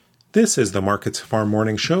This is the Markets Farm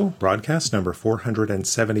Morning Show, broadcast number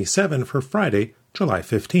 477 for Friday, July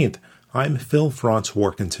 15th. I'm Phil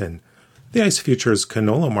Franz-Warkentin. The ICE Futures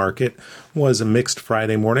canola market was a mixed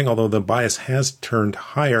Friday morning, although the bias has turned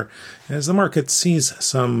higher as the market sees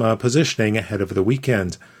some positioning ahead of the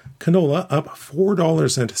weekend. Canola up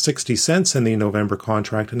 $4.60 in the November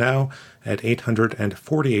contract, now at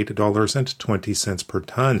 $848.20 per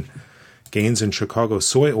ton. Gains in Chicago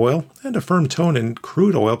soy oil and a firm tone in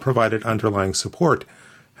crude oil provided underlying support.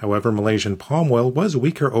 However, Malaysian palm oil was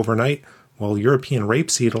weaker overnight, while European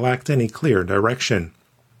rapeseed lacked any clear direction.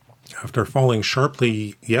 After falling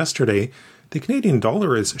sharply yesterday, the Canadian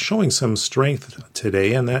dollar is showing some strength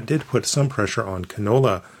today, and that did put some pressure on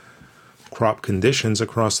canola. Crop conditions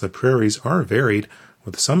across the prairies are varied,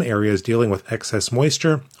 with some areas dealing with excess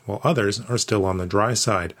moisture, while others are still on the dry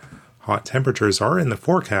side. Hot temperatures are in the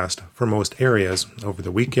forecast for most areas over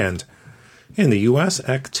the weekend. In the U.S.,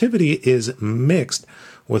 activity is mixed,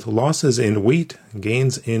 with losses in wheat,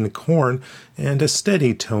 gains in corn, and a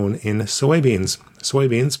steady tone in soybeans.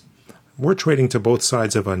 Soybeans were trading to both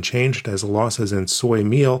sides of unchanged as losses in soy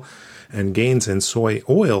meal and gains in soy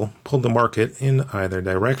oil pulled the market in either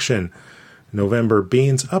direction. November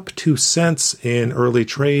beans up 2 cents in early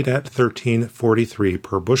trade at $13.43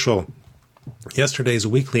 per bushel. Yesterday's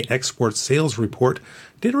weekly export sales report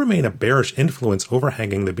did remain a bearish influence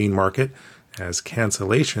overhanging the bean market as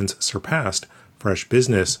cancellations surpassed fresh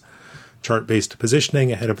business. Chart-based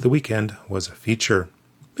positioning ahead of the weekend was a feature.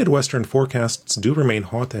 Midwestern forecasts do remain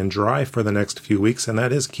hot and dry for the next few weeks, and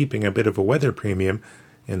that is keeping a bit of a weather premium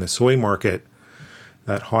in the soy market.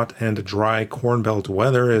 That hot and dry Corn Belt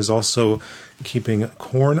weather is also keeping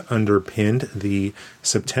corn underpinned. The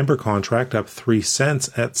September contract up 3 cents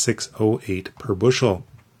at $6.08 per bushel.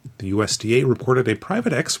 The USDA reported a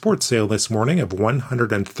private export sale this morning of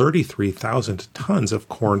 133,000 tons of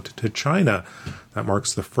corn to China. That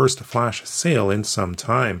marks the first flash sale in some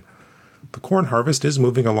time. The corn harvest is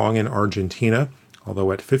moving along in Argentina.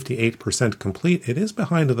 Although at 58% complete, it is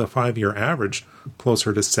behind the 5-year average,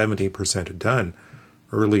 closer to 70% done.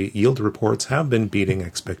 Early yield reports have been beating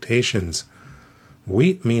expectations.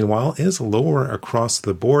 Wheat, meanwhile, is lower across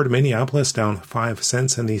the board. Minneapolis down 5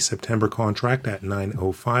 cents in the September contract at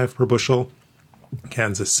 $9.05 per bushel.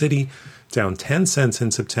 Kansas City down 10 cents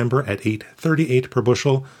in September at $8.38 per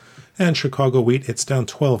bushel. And Chicago wheat, it's down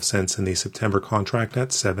 12 cents in the September contract at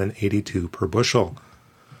 $7.82 per bushel.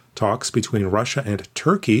 Talks between Russia and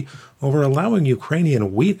Turkey over allowing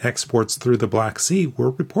Ukrainian wheat exports through the Black Sea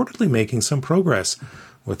were reportedly making some progress,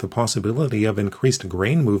 with the possibility of increased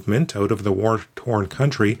grain movement out of the war-torn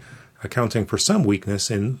country, accounting for some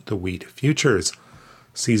weakness in the wheat futures.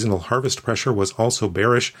 Seasonal harvest pressure was also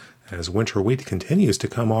bearish, as winter wheat continues to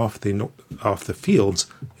come off the fields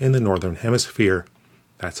in the Northern Hemisphere.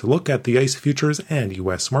 That's a look at the ICE futures and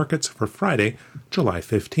U.S. markets for Friday, July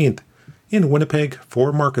 15th. In Winnipeg,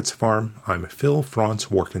 for Markets Farm, I'm Phil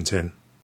Franz-Warkentin.